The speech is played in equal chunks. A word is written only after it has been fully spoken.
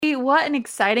what an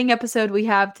exciting episode we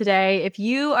have today. If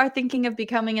you are thinking of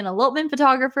becoming an elopement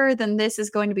photographer, then this is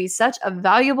going to be such a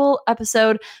valuable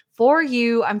episode for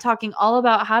you. I'm talking all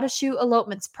about how to shoot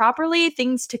elopements properly,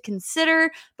 things to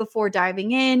consider before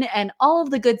diving in, and all of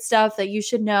the good stuff that you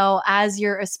should know as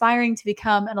you're aspiring to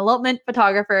become an elopement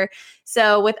photographer.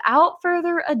 So without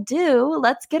further ado,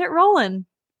 let's get it rolling.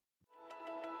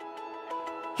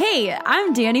 Hey,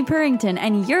 I'm Danny Purrington,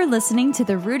 and you're listening to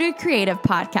the Rooted Creative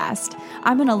Podcast.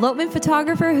 I'm an elopement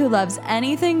photographer who loves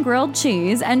anything grilled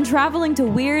cheese and traveling to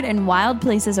weird and wild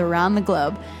places around the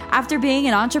globe. After being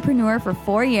an entrepreneur for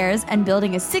 4 years and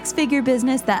building a 6-figure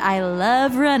business that I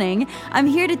love running, I'm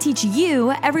here to teach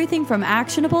you everything from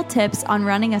actionable tips on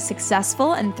running a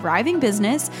successful and thriving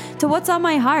business to what's on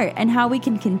my heart and how we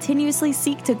can continuously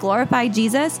seek to glorify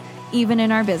Jesus even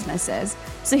in our businesses.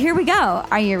 So here we go.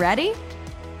 Are you ready?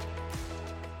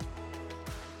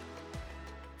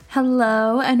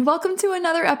 Hello, and welcome to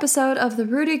another episode of the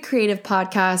Rooted Creative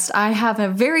Podcast. I have a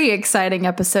very exciting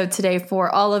episode today for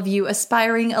all of you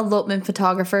aspiring elopement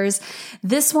photographers.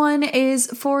 This one is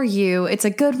for you. It's a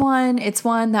good one. It's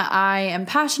one that I am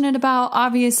passionate about,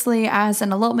 obviously, as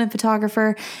an elopement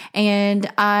photographer,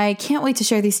 and I can't wait to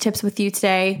share these tips with you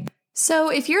today. So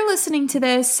if you're listening to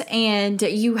this and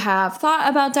you have thought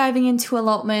about diving into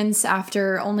elopements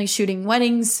after only shooting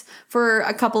weddings for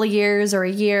a couple of years or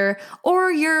a year, or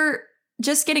you're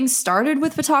just getting started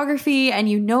with photography and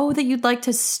you know that you'd like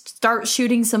to start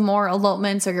shooting some more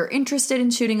elopements, or you're interested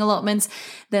in shooting elopements,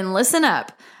 then listen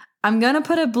up. I'm going to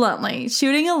put it bluntly.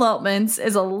 Shooting elopements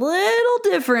is a little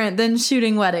different than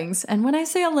shooting weddings. And when I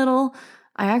say a little,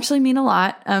 I actually mean a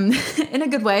lot, in a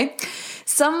good way.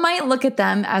 Some might look at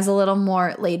them as a little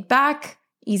more laid back,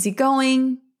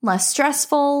 easygoing, less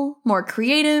stressful, more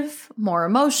creative, more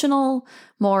emotional,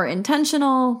 more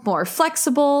intentional, more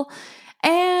flexible.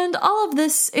 And all of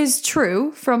this is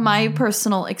true from my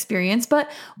personal experience. But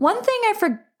one thing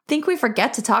I think we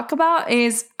forget to talk about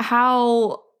is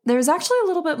how there's actually a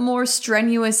little bit more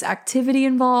strenuous activity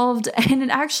involved, and it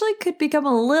actually could become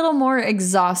a little more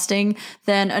exhausting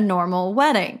than a normal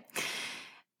wedding.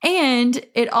 And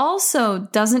it also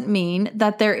doesn't mean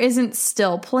that there isn't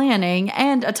still planning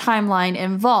and a timeline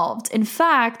involved. In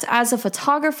fact, as a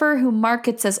photographer who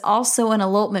markets as also an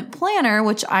elopement planner,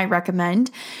 which I recommend,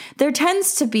 there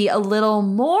tends to be a little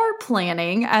more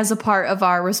planning as a part of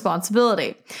our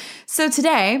responsibility. So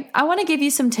today, I want to give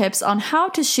you some tips on how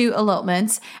to shoot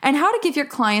elopements and how to give your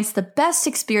clients the best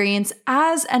experience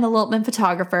as an elopement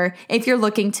photographer if you're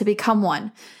looking to become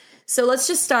one. So let's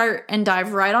just start and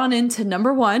dive right on into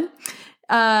number one.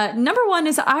 Number one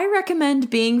is I recommend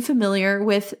being familiar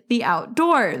with the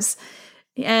outdoors.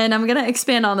 And I'm going to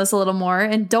expand on this a little more.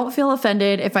 And don't feel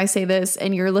offended if I say this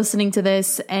and you're listening to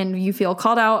this and you feel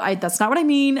called out. That's not what I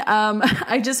mean.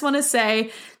 I just want to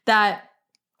say that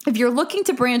if you're looking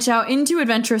to branch out into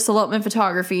adventurous elopement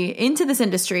photography, into this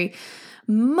industry,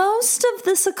 most of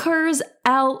this occurs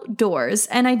outdoors.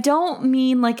 And I don't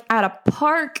mean like at a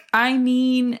park. I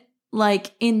mean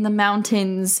like in the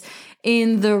mountains,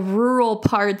 in the rural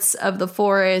parts of the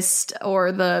forest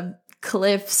or the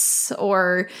cliffs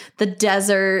or the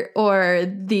desert or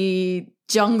the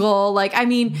jungle.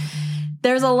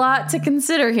 There's a lot to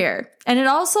consider here. And it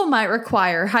also might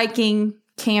require hiking,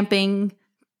 camping,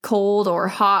 cold or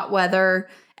hot weather,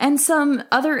 and some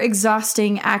other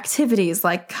exhausting activities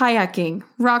like kayaking,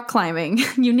 rock climbing,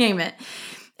 you name it.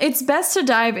 It's best to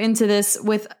dive into this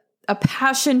with a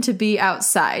passion to be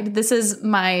outside. This is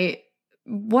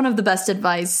one of the best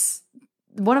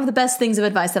things of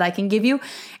advice that I can give you.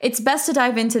 It's best to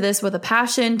dive into this with a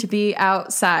passion to be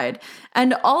outside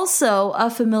and also a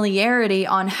familiarity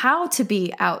on how to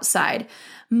be outside.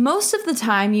 Most of the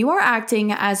time, you are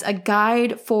acting as a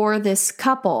guide for this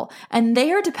couple, and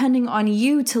they are depending on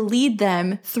you to lead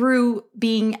them through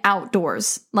being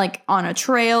outdoors, like on a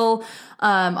trail,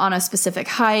 on a specific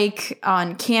hike,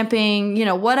 on camping,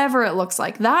 whatever it looks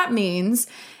like. That means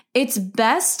it's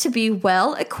best to be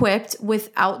well equipped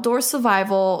with outdoor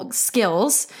survival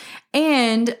skills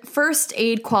and first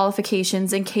aid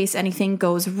qualifications in case anything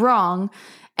goes wrong.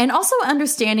 And also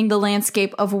understanding the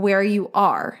landscape of where you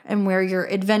are and where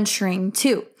you're adventuring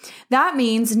to. That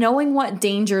means knowing what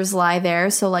dangers lie there.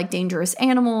 So like dangerous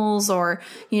animals or,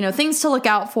 things to look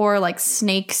out for like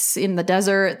snakes in the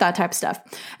desert, that type of stuff.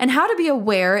 And how to be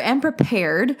aware and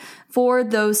prepared for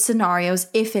those scenarios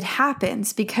if it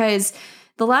happens. Because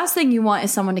the last thing you want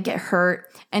is someone to get hurt,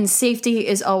 and safety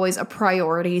is always a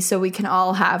priority so we can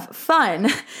all have fun.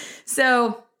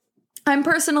 So I'm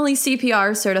personally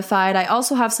CPR certified. I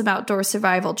also have some outdoor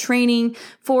survival training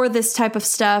for this type of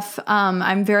stuff.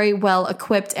 I'm very well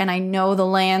equipped and I know the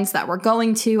lands that we're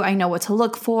going to. I know what to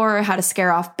look for, how to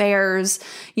scare off bears,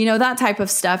 that type of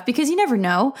stuff, because you never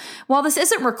know. While this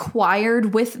isn't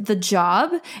required with the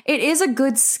job, it is a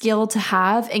good skill to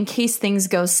have in case things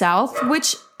go south,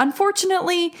 which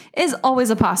unfortunately is always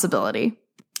a possibility.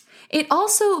 It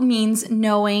also means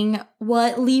knowing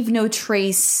what leave no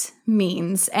trace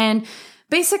means. And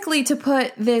basically, to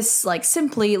put this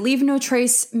simply, leave no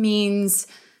trace means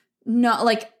not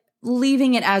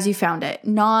leaving it as you found it,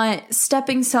 not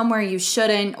stepping somewhere you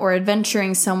shouldn't or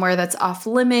adventuring somewhere that's off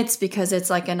limits because it's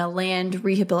in a land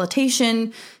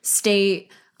rehabilitation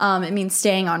state. It means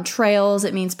staying on trails.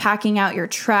 It means packing out your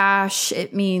trash.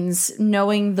 It means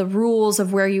knowing the rules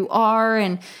of where you are.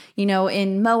 And,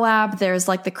 in Moab, there's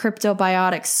the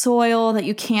cryptobiotic soil that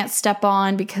you can't step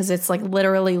on because it's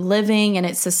literally living and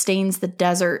it sustains the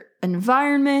desert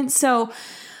environment. So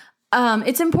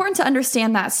it's important to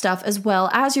understand that stuff as well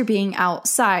as you're being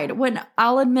outside.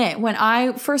 I'll admit, when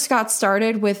I first got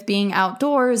started with being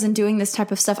outdoors and doing this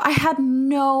type of stuff, I had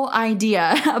no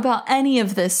idea about any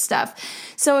of this stuff.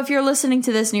 So if you're listening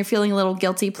to this and you're feeling a little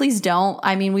guilty, please don't.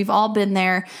 I mean, we've all been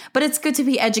there, but it's good to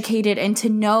be educated and to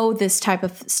know this type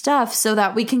of stuff so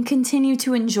that we can continue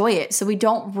to enjoy it. So we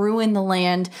don't ruin the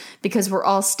land because we're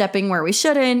all stepping where we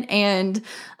shouldn't and,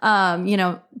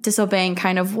 disobeying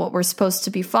kind of what we're supposed to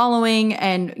be following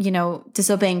and,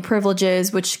 disobeying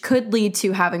privileges, which could lead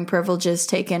to having privileges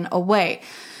taken away.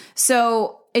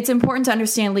 So it's important to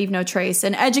understand leave no trace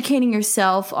and educating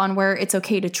yourself on where it's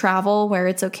okay to travel, where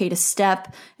it's okay to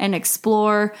step and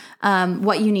explore,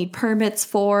 what you need permits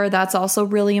for. That's also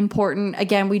really important.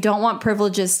 Again, we don't want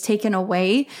privileges taken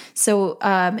away. So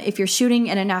if you're shooting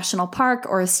in a national park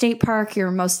or a state park,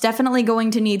 you're most definitely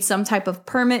going to need some type of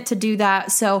permit to do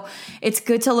that. So it's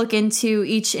good to look into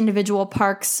each individual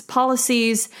park's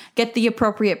policies, get the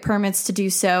appropriate permits to do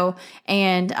so,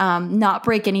 and not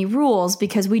break any rules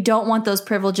because we don't want those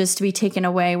privileges to be taken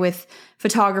away with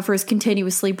photographers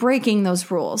continuously breaking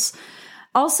those rules.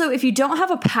 Also, if you don't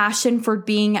have a passion for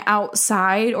being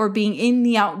outside or being in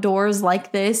the outdoors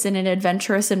like this in an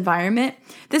adventurous environment,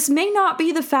 this may not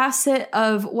be the facet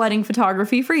of wedding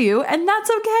photography for you, and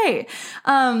that's okay.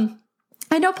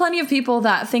 I know plenty of people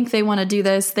that think they want to do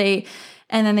this.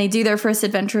 And then they do their first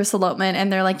adventurous elopement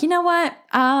and they're like, you know what?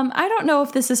 I don't know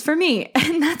if this is for me.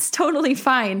 And that's totally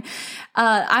fine.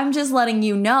 I'm just letting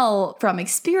you know from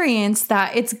experience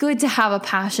that it's good to have a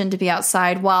passion to be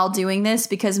outside while doing this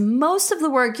because most of the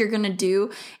work you're going to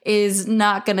do is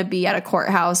not going to be at a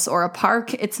courthouse or a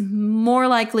park. It's more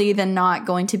likely than not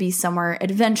going to be somewhere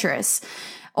adventurous.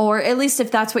 Or at least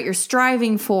if that's what you're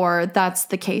striving for, that's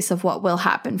the case of what will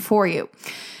happen for you.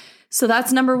 So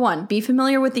that's number one, be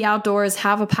familiar with the outdoors,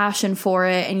 have a passion for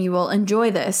it, and you will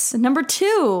enjoy this. Number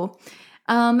two,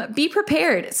 be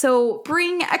prepared. So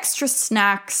bring extra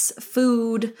snacks,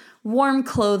 food, warm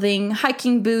clothing,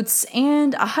 hiking boots,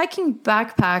 and a hiking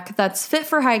backpack that's fit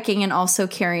for hiking and also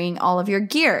carrying all of your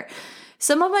gear.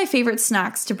 Some of my favorite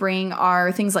snacks to bring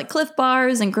are things like Cliff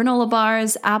Bars and granola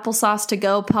bars, applesauce to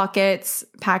go packets,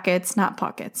 not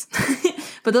pockets.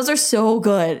 But those are so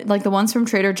good. Like the ones from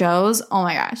Trader Joe's. Oh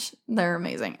my gosh, they're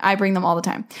amazing. I bring them all the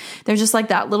time. They're just like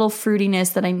that little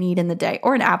fruitiness that I need in the day.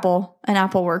 Or an apple. An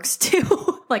apple works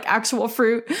too. Like actual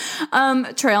fruit.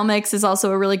 Trail mix is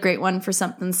also a really great one for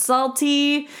something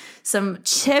salty. Some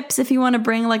chips if you want to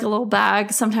bring like a little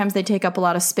bag. Sometimes they take up a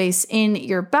lot of space in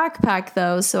your backpack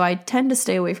though, so I tend to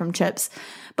stay away from chips.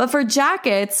 But for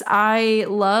jackets, I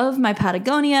love my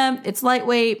Patagonia. It's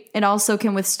lightweight. It also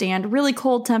can withstand really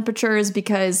cold temperatures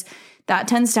because that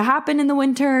tends to happen in the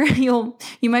winter. You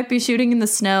might be shooting in the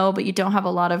snow, but you don't have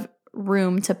a lot of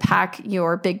room to pack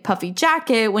your big puffy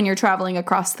jacket when you're traveling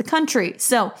across the country.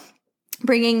 So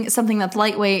bringing something that's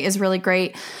lightweight is really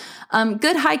great.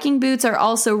 Good hiking boots are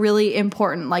also really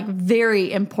important, like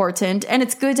very important. And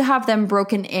it's good to have them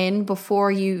broken in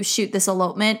before you shoot this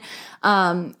elopement.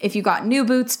 If you got new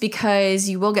boots, because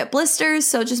you will get blisters.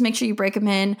 So just make sure you break them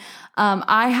in.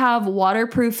 I have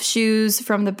waterproof shoes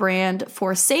from the brand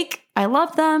Forsake. I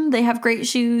love them. They have great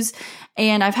shoes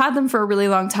and I've had them for a really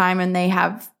long time and they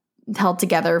have held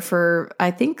together for,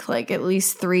 I think, like at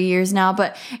least 3 years now,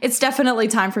 but it's definitely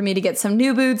time for me to get some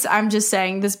new boots. I'm just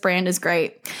saying this brand is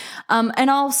great. And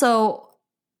also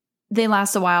they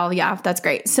last a while. Yeah, that's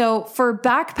great. So for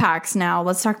backpacks now,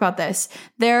 let's talk about this.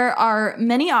 There are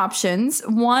many options.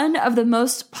 One of the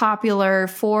most popular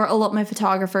for elopement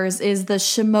photographers is the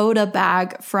Shimoda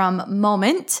bag from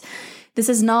Moment. This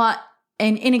is not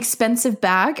an inexpensive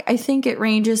bag. I think it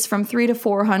ranges from $300 to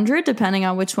 $400 depending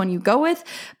on which one you go with,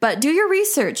 but do your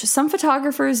research. Some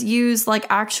photographers use like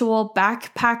actual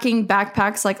backpacking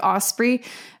backpacks like Osprey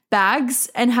bags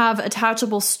and have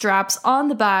attachable straps on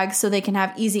the bag so they can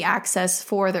have easy access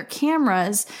for their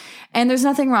cameras. And there's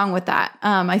nothing wrong with that.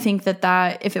 I think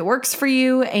that if it works for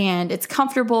you and it's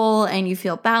comfortable and you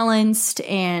feel balanced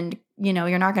and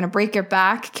you're not going to break your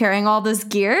back carrying all this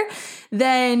gear,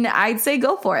 then I'd say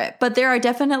go for it. But there are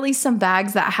definitely some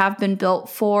bags that have been built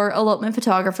for elopement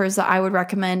photographers that I would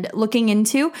recommend looking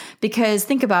into, because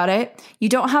think about it. You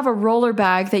don't have a roller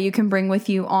bag that you can bring with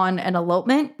you on an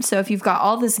elopement. So if you've got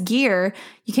all this gear,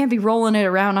 you can't be rolling it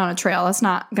around on a trail. That's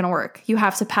not going to work. You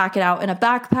have to pack it out in a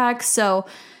backpack. So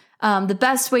the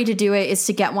best way to do it is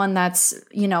to get one that's,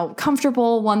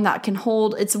 comfortable, one that can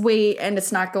hold its weight and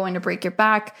it's not going to break your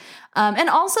back. And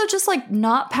also just like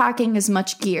not packing as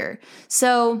much gear.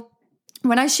 So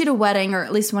when I shoot a wedding, or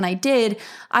at least when I did,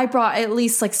 I brought at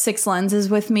least like 6 lenses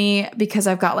with me because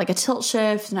I've got like a tilt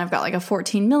shift and I've got like a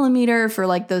 14mm for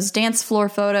like those dance floor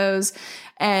photos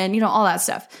and, all that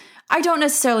stuff. I don't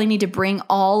necessarily need to bring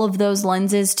all of those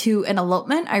lenses to an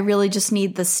elopement. I really just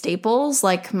need the staples,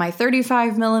 like my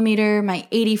 35mm, my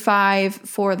 85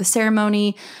 for the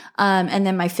ceremony, and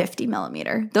then my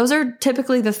 50mm. Those are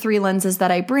typically the 3 lenses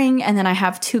that I bring, and then I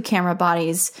have 2 camera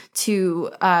bodies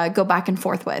to go back and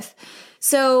forth with.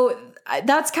 So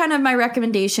that's kind of my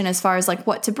recommendation as far as like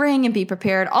what to bring and be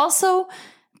prepared. Also,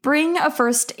 bring a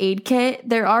first aid kit.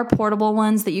 There are portable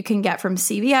ones that you can get from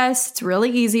CVS. It's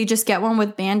really easy. Just get one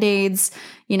with Band-Aids,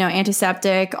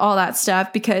 antiseptic, all that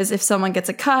stuff. Because if someone gets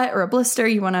a cut or a blister,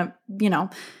 you want to,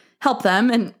 help them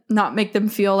and not make them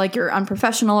feel like you're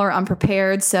unprofessional or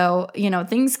unprepared. So,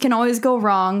 things can always go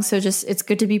wrong. So it's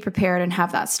good to be prepared and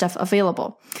have that stuff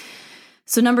available.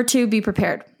 So number 2, be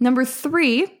prepared. Number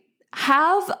 3,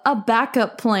 have a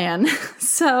backup plan.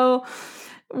 So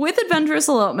with adventurous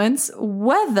elopements,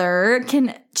 weather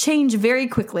can change very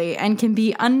quickly and can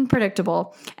be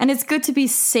unpredictable, and it's good to be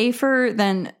safer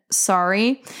than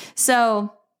sorry.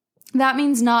 So that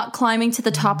means not climbing to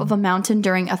the top of a mountain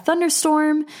during a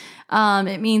thunderstorm.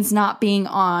 It means not being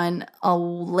on a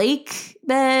lake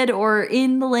bed or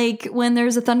in the lake when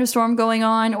there's a thunderstorm going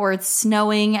on, or it's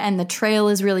snowing and the trail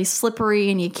is really slippery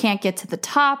and you can't get to the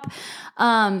top.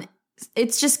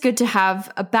 It's just good to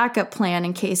have a backup plan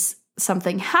in case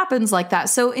something happens like that.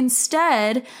 So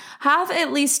instead, have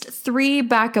at least 3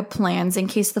 backup plans in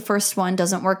case the first one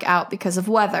doesn't work out because of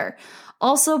weather.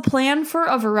 Also, plan for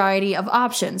a variety of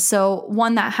options. So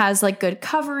one that has like good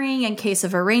covering in case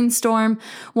of a rainstorm,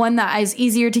 one that is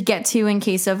easier to get to in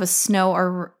case of snow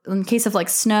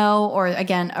or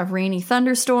again, a rainy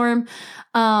thunderstorm.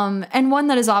 And one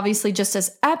that is obviously just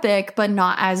as epic, but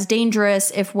not as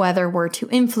dangerous if weather were to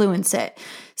influence it.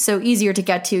 So easier to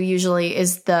get to usually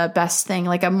is the best thing,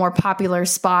 like a more popular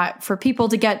spot for people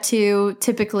to get to.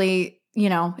 Typically,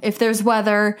 if there's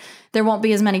weather, there won't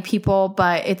be as many people,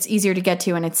 but it's easier to get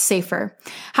to and it's safer.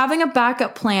 Having a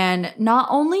backup plan not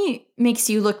only makes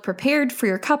you look prepared for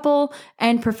your couple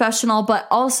and professional, but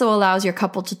also allows your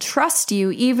couple to trust you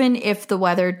even if the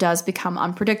weather does become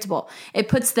unpredictable. It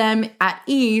puts them at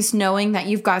ease knowing that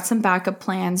you've got some backup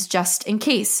plans just in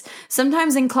case.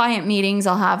 Sometimes in client meetings,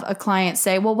 I'll have a client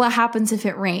say, well, what happens if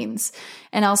it rains?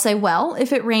 And I'll say, well,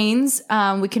 if it rains,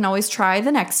 we can always try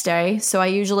the next day. So I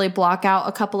usually block out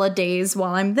a couple of days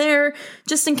while I'm there,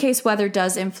 just in case weather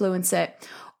does influence it.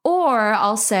 Or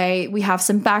I'll say we have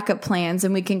some backup plans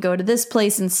and we can go to this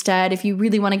place instead if you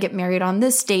really want to get married on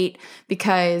this date,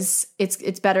 because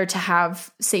it's better to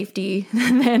have safety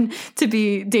than to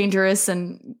be dangerous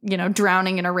and,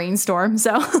 drowning in a rainstorm.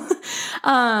 So,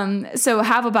 so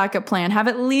have a backup plan. Have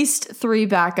at least 3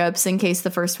 backups in case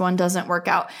the first one doesn't work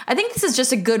out. I think this is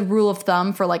just a good rule of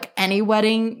thumb for like any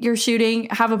wedding you're shooting.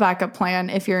 Have a backup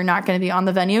plan if you're not going to be on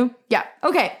the venue. Yeah.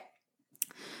 Okay.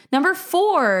 Number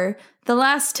 4, the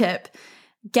last tip,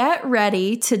 get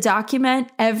ready to document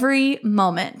every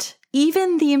moment,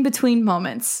 even the in-between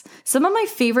moments. Some of my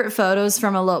favorite photos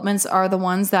from elopements are the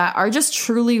ones that are just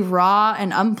truly raw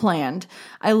and unplanned.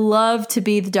 I love to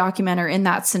be the documenter in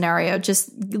that scenario, just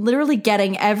literally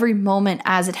getting every moment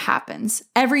as it happens,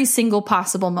 every single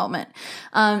possible moment.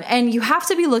 And you have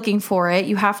to be looking for it.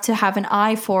 You have to have an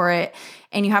eye for it.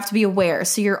 And you have to be aware.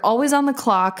 So you're always on the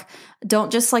clock.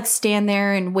 Don't just like stand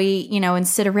there and wait, and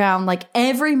sit around. Like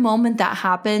every moment that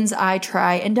happens, I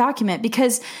try and document,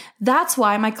 because that's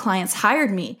why my clients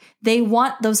hired me. They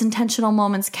want those intentional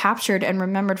moments captured and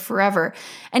remembered forever.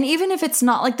 And even if it's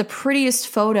not like the prettiest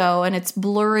photo and it's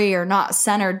blurry or not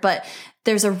centered, but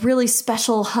there's a really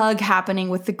special hug happening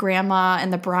with the grandma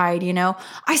and the bride,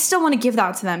 I still want to give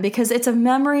that to them because it's a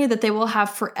memory that they will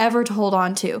have forever to hold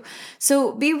on to.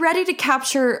 So be ready to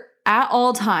capture at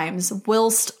all times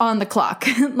whilst on the clock.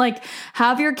 Like,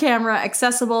 have your camera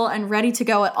accessible and ready to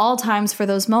go at all times for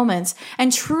those moments,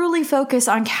 and truly focus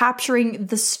on capturing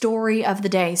the story of the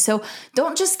day. So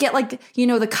don't just get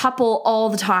the couple all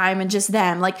the time and just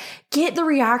them. Like, get the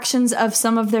reactions of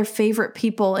some of their favorite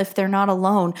people if they're not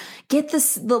alone. Get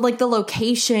the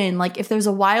location. Like, if there's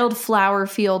a wildflower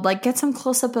field, get some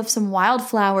close up of some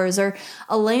wildflowers, or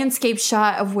a landscape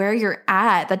shot of where you're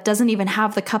at that doesn't even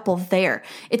have the couple there.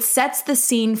 It sets the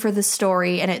scene for the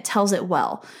story and it tells it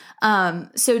well.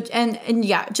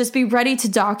 Just be ready to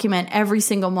document every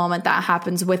single moment that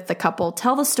happens with the couple.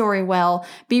 Tell the story well,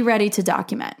 be ready to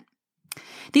document.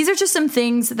 These are just some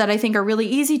things that I think are really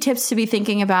easy tips to be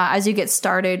thinking about as you get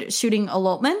started shooting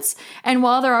elopements. And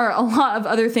while there are a lot of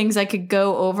other things I could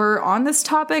go over on this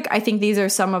topic, I think these are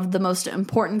some of the most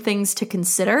important things to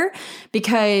consider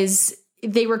because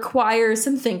they require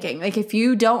some thinking. Like, if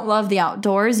you don't love the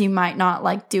outdoors, you might not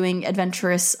like doing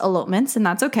adventurous elopements, and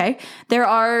that's okay. There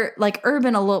are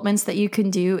urban elopements that you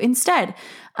can do instead,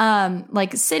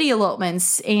 like city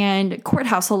elopements and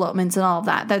courthouse elopements and all of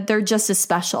that they're just as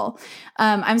special.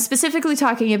 I'm specifically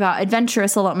talking about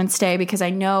adventurous elopements today because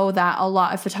I know that a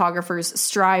lot of photographers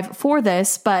strive for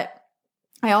this, but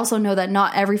I also know that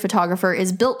not every photographer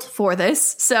is built for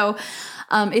this. So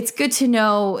it's good to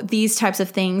know these types of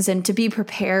things and to be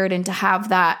prepared and to have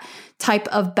that type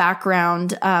of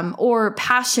background or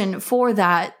passion for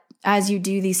that as you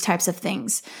do these types of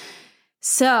things.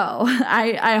 So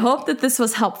I hope that this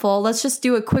was helpful. Let's just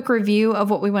do a quick review of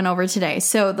what we went over today.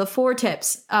 So the 4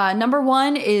 tips. Number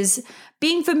 1 is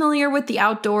being familiar with the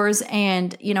outdoors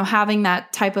and, having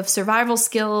that type of survival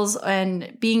skills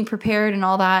and being prepared and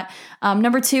all that.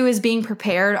 Number 2 is being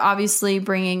prepared, obviously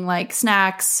bringing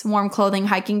snacks, warm clothing,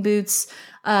 hiking boots,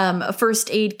 a first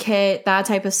aid kit, that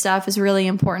type of stuff is really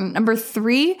important. Number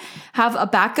 3, have a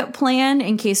backup plan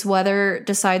in case weather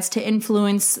decides to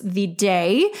influence the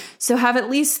day. So have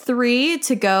at least 3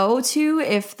 to go to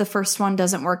if the first one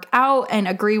doesn't work out, and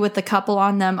agree with the couple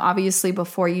on them, obviously,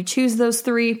 before you choose those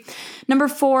 3. Number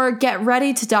 4, get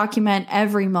ready to document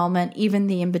every moment, even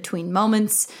the in-between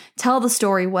moments. Tell the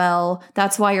story well.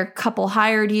 That's why your couple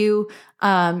hired you.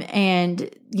 And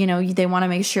they want to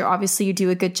make sure, obviously, you do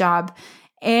a good job.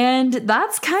 And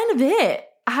that's kind of it.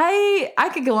 I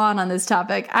could go on this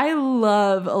topic. I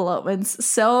love elopements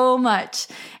so much,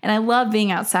 and I love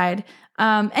being outside.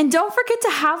 And don't forget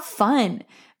to have fun.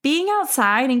 Being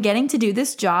outside and getting to do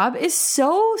this job is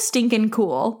so stinking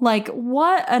cool.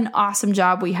 What an awesome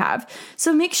job we have.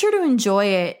 So make sure to enjoy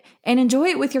it, and enjoy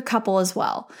it with your couple as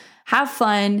well. Have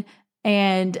fun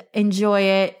and enjoy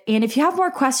it. And if you have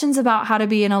more questions about how to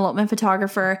be an elopement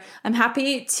photographer, I'm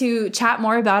happy to chat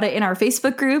more about it in our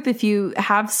Facebook group. If you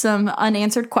have some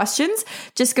unanswered questions,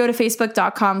 just go to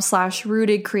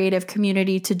facebook.com/rooted creative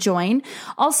community to join.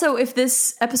 Also, if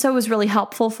this episode was really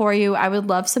helpful for you, I would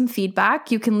love some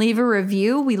feedback. You can leave a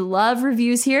review. We love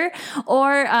reviews here.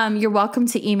 Or you're welcome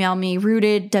to email me,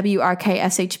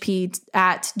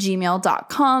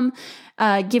 rootedwrkshp@gmail.com.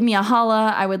 Give me a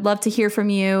holla. I would love to hear from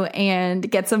you and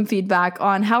get some feedback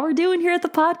on how we're doing here at the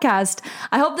podcast.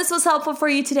 I hope this was helpful for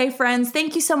you today, friends.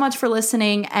 Thank you so much for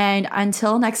listening. And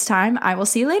until next time, I will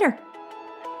see you later.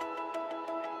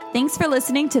 Thanks for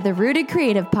listening to the Rooted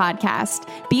Creative Podcast.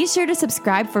 Be sure to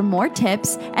subscribe for more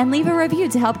tips and leave a review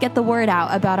to help get the word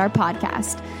out about our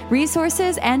podcast.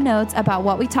 Resources and notes about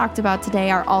what we talked about today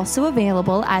are also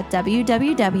available at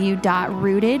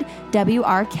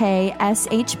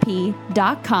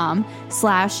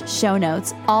www.rootedwrkshp.com/show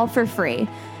notes, all for free.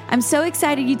 I'm so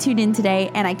excited you tuned in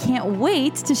today, and I can't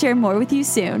wait to share more with you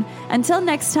soon. Until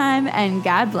next time, and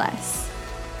God bless.